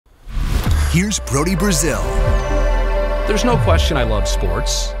Here's Brody Brazil. There's no question I love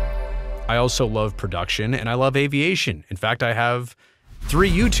sports. I also love production, and I love aviation. In fact, I have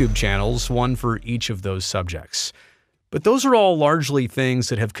 3 YouTube channels, one for each of those subjects. But those are all largely things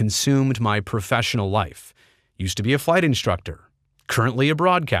that have consumed my professional life. Used to be a flight instructor, currently a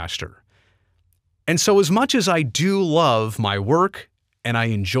broadcaster. And so as much as I do love my work and I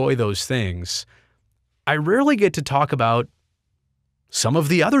enjoy those things, I rarely get to talk about some of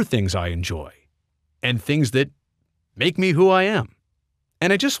the other things I enjoy and things that make me who I am.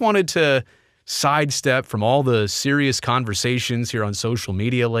 And I just wanted to sidestep from all the serious conversations here on social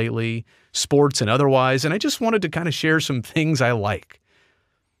media lately, sports and otherwise, and I just wanted to kind of share some things I like.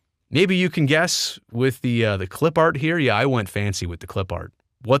 Maybe you can guess with the clip art here. Yeah, I went fancy with the clip art.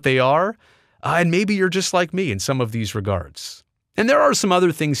 What they are, and maybe you're just like me in some of these regards. And there are some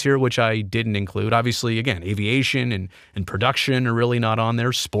other things here which I didn't include. Obviously, again, aviation and production are really not on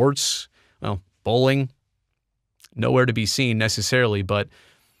there. Sports, well, bowling, nowhere to be seen necessarily, but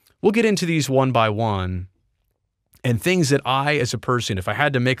we'll get into these one by one. And things that I, as a person, if I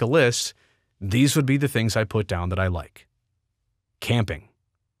had to make a list, these would be the things I put down that I like. Camping.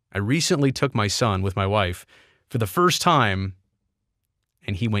 I recently took my son with my wife for the first time,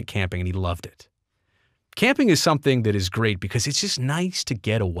 and he went camping and he loved it. Camping is something that is great because it's just nice to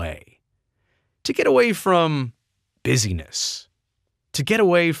get away. To get away from busyness. To get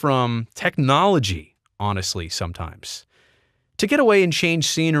away from technology, honestly, sometimes. To get away and change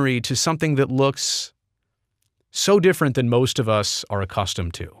scenery to something that looks so different than most of us are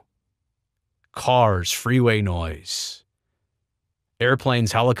accustomed to. Cars, freeway noise,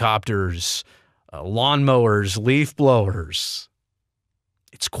 airplanes, helicopters, lawnmowers, leaf blowers.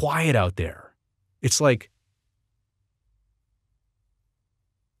 It's quiet out there. It's like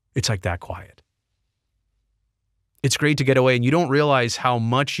that quiet. It's great to get away, and you don't realize how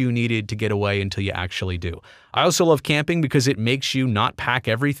much you needed to get away until you actually do. I also love camping because it makes you not pack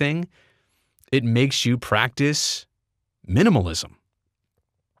everything. It makes you practice minimalism.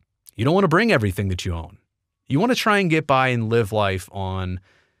 You don't want to bring everything that you own. You want to try and get by and live life on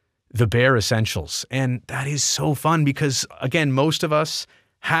the bare essentials. And that is so fun because, again, most of us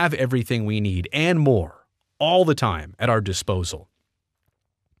have everything we need and more all the time at our disposal.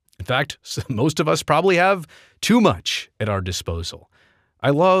 In fact, most of us probably have too much at our disposal.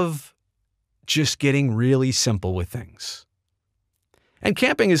 I love just getting really simple with things. And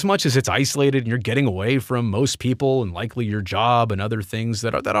camping, as much as it's isolated and you're getting away from most people and likely your job and other things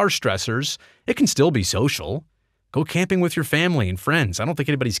that are stressors, it can still be social. Go camping with your family and friends. I don't think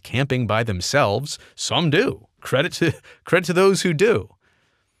anybody's camping by themselves. Some do. Credit to those who do.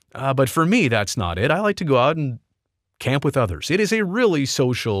 But for me, that's not it. I like to go out and camp with others. It is a really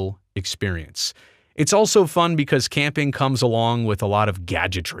social experience. It's also fun because camping comes along with a lot of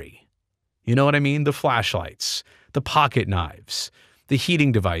gadgetry. You know what I mean? The flashlights, the pocket knives, the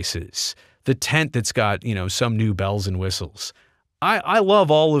heating devices, the tent that's got, some new bells and whistles. I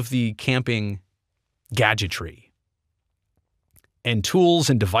love all of the camping gadgetry and tools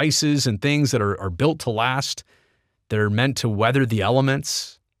and devices and things that are built to last, that are meant to weather the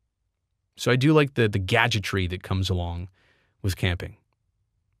elements. So I do like the gadgetry that comes along with camping.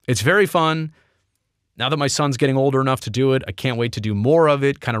 It's very fun. Now that my son's getting older enough to do it, I can't wait to do more of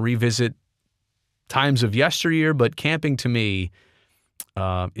it, kind of revisit times of yesteryear. But camping to me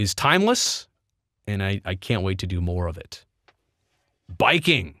is timeless, and I can't wait to do more of it.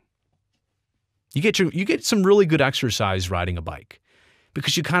 Biking. You get some really good exercise riding a bike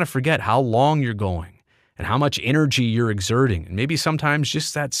because you kind of forget how long you're going and how much energy you're exerting, and maybe sometimes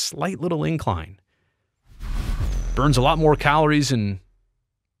just that slight little incline burns a lot more calories and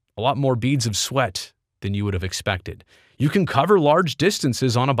a lot more beads of sweat than you would have expected. You can cover large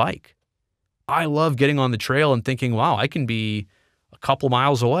distances on a bike. I love getting on the trail and thinking, wow, I can be a couple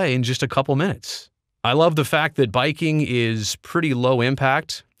miles away in just a couple minutes. I love the fact that biking is pretty low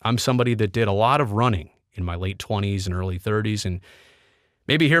impact. I'm somebody that did a lot of running in my late 20s and early 30s, and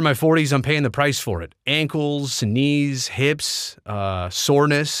maybe here in my 40s, I'm paying the price for it. Ankles, knees, hips,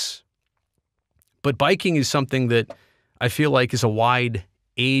 soreness. But biking is something that I feel like is a wide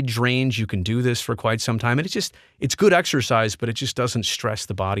age range. You can do this for quite some time. And it's good exercise, but it just doesn't stress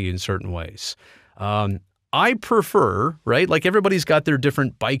the body in certain ways. I prefer, right? Like everybody's got their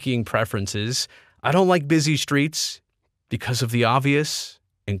different biking preferences. I don't like busy streets because of the obvious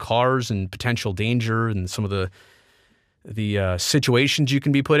and cars and potential danger and some of the situations you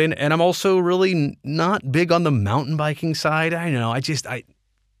can be put in. And I'm also really not big on the mountain biking side. I know,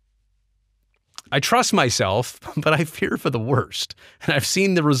 I trust myself, but I fear for the worst. And I've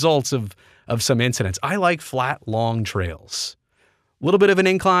seen the results of some incidents. I like flat, long trails. A little bit of an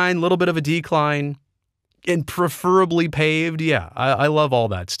incline, a little bit of a decline, and preferably paved. Yeah, I love all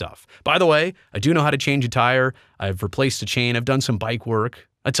that stuff. By the way, I do know how to change a tire. I've replaced a chain. I've done some bike work.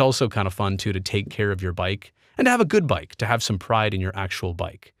 It's also kind of fun, too, to take care of your bike and to have a good bike, to have some pride in your actual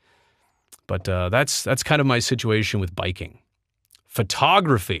bike. But that's kind of my situation with biking.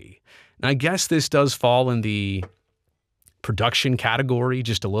 Photography. Now, I guess this does fall in the production category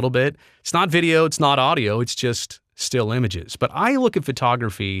just a little bit. It's not video, it's not audio, it's just still images. But I look at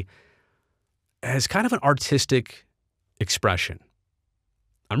photography as kind of an artistic expression.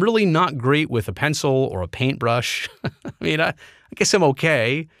 I'm really not great with a pencil or a paintbrush. I mean, I guess I'm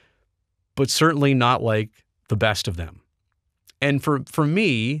okay, but certainly not like the best of them. And for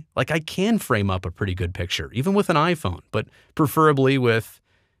me, like I can frame up a pretty good picture, even with an iPhone, but preferably with,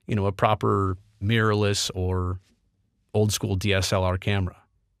 a proper mirrorless or old school DSLR camera.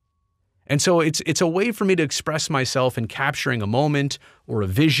 And so it's a way for me to express myself in capturing a moment or a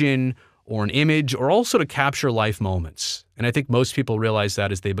vision or an image, or also to capture life moments. And I think most people realize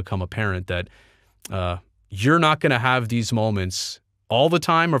that as they become a parent, that you're not going to have these moments all the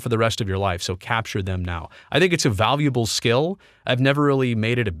time or for the rest of your life, so capture them now. I think it's a valuable skill. I've never really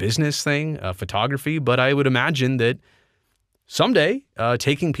made it a business thing, photography, but I would imagine that someday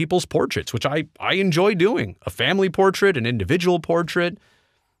taking people's portraits, which I enjoy doing, a family portrait, an individual portrait,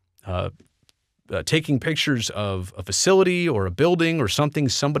 taking pictures of a facility or a building or something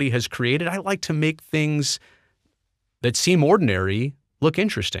somebody has created. I like to make things that seem ordinary look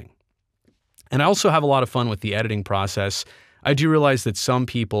interesting. And I also have a lot of fun with the editing process. I do realize that some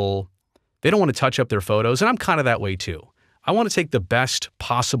people, they don't want to touch up their photos, and I'm kind of that way too. I want to take the best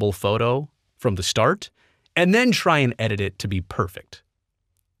possible photo from the start and then try and edit it to be perfect.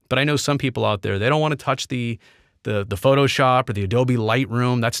 But I know some people out there, they don't want to touch the Photoshop or the Adobe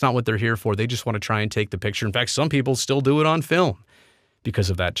Lightroom. That's not what they're here for. They just want to try and take the picture. In fact, some people still do it on film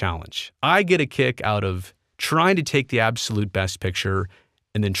because of that challenge. I get a kick out of trying to take the absolute best picture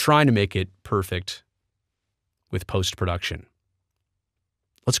and then trying to make it perfect with post-production.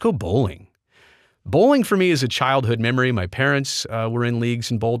 Let's go bowling. Bowling for me is a childhood memory. My parents were in leagues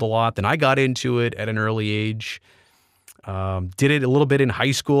and bowled a lot. Then I got into it at an early age. Did it a little bit in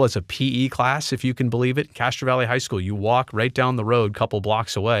high school as a PE class, if you can believe it. Castro Valley High School. You walk right down the road a couple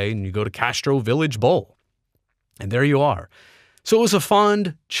blocks away and you go to Castro Village Bowl. And there you are. So it was a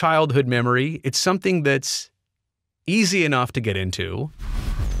fond childhood memory. It's something that's easy enough to get into,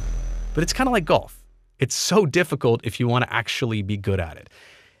 but it's kind of like golf. It's so difficult if you want to actually be good at it.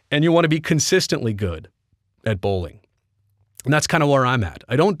 And you want to be consistently good at bowling. And that's kind of where I'm at.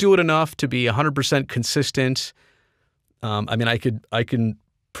 I don't do it enough to be 100% consistent. I can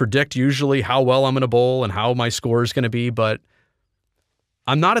predict usually how well I'm going to bowl and how my score is going to be, but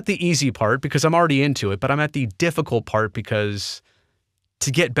I'm not at the easy part because I'm already into it, but I'm at the difficult part because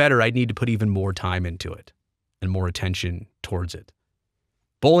to get better, I need to put even more time into it and more attention towards it.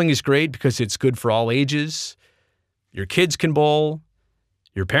 Bowling is great because it's good for all ages. Your kids can bowl,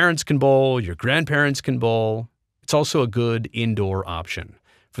 your parents can bowl, your grandparents can bowl. It's also a good indoor option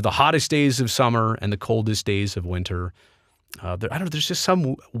for the hottest days of summer and the coldest days of winter. There's just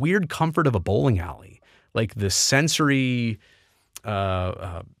some weird comfort of a bowling alley, like the sensory,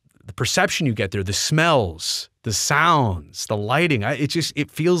 the perception you get there, the smells, the sounds, the lighting.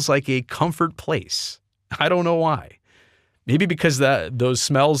 It feels like a comfort place. I don't know why. Maybe because those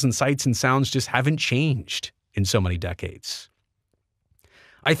smells and sights and sounds just haven't changed in so many decades.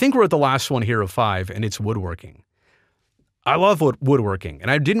 I think we're at the last one here of 5, and it's woodworking. I love woodworking, and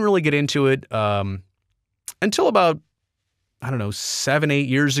I didn't really get into it until about, 7, 8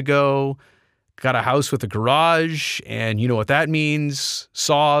 years ago. Got a house with a garage, and you know what that means.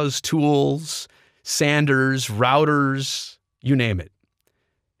 Saws, tools, sanders, routers, you name it.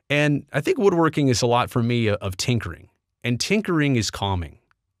 And I think woodworking is a lot for me of tinkering. And tinkering is calming,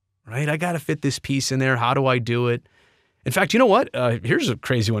 right? I got to fit this piece in there. How do I do it? In fact, you know what? Here's a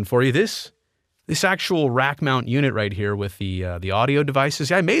crazy one for you. This actual rack mount unit right here with the audio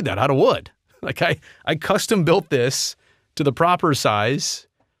devices, I made that out of wood. Like I custom built this to the proper size.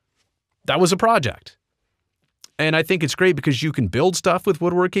 That was a project. And I think it's great because you can build stuff with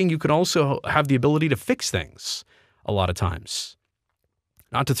woodworking. You can also have the ability to fix things a lot of times.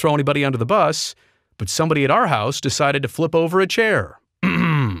 Not to throw anybody under the bus, but somebody at our house decided to flip over a chair.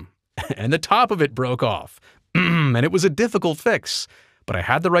 And the top of it broke off. And it was a difficult fix. But I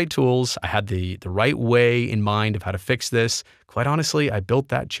had the right tools. I had the right way in mind of how to fix this. Quite honestly, I built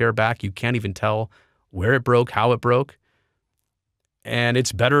that chair back. You can't even tell where it broke, how it broke. And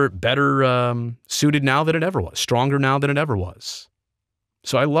it's better suited now than it ever was, stronger now than it ever was.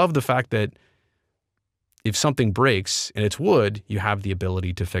 So I love the fact that if something breaks and it's wood, you have the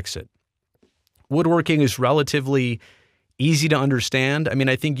ability to fix it. Woodworking is relatively easy to understand. I mean,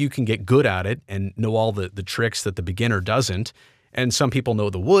 I think you can get good at it and know all the tricks that the beginner doesn't. And some people know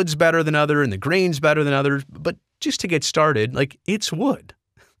the woods better than others and the grains better than others. But just to get started, like, it's wood.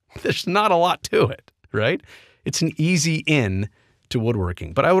 There's not a lot to it, right? It's an easy in to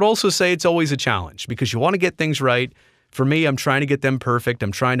woodworking. But I would also say it's always a challenge because you want to get things right. For me, I'm trying to get them perfect.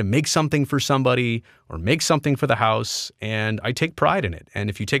 I'm trying to make something for somebody or make something for the house, and I take pride in it. And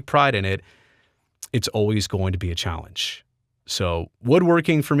if you take pride in it, it's always going to be a challenge. So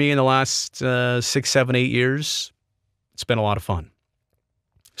woodworking for me in the last 6, 7, 8 years, it's been a lot of fun.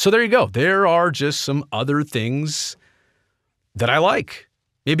 So there you go. There are just some other things that I like.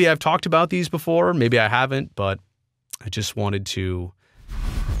 Maybe I've talked about these before, maybe I haven't, but I just wanted to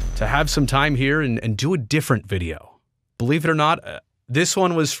have some time here and do a different video. Believe it or not, this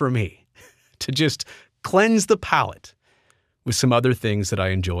one was for me to just cleanse the palate with some other things that I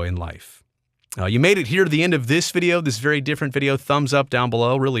enjoy in life. You made it here to the end of this video, this very different video. Thumbs up down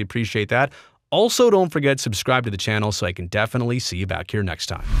below. Really appreciate that. Also, don't forget to subscribe to the channel so I can definitely see you back here next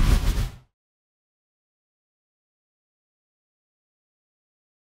time.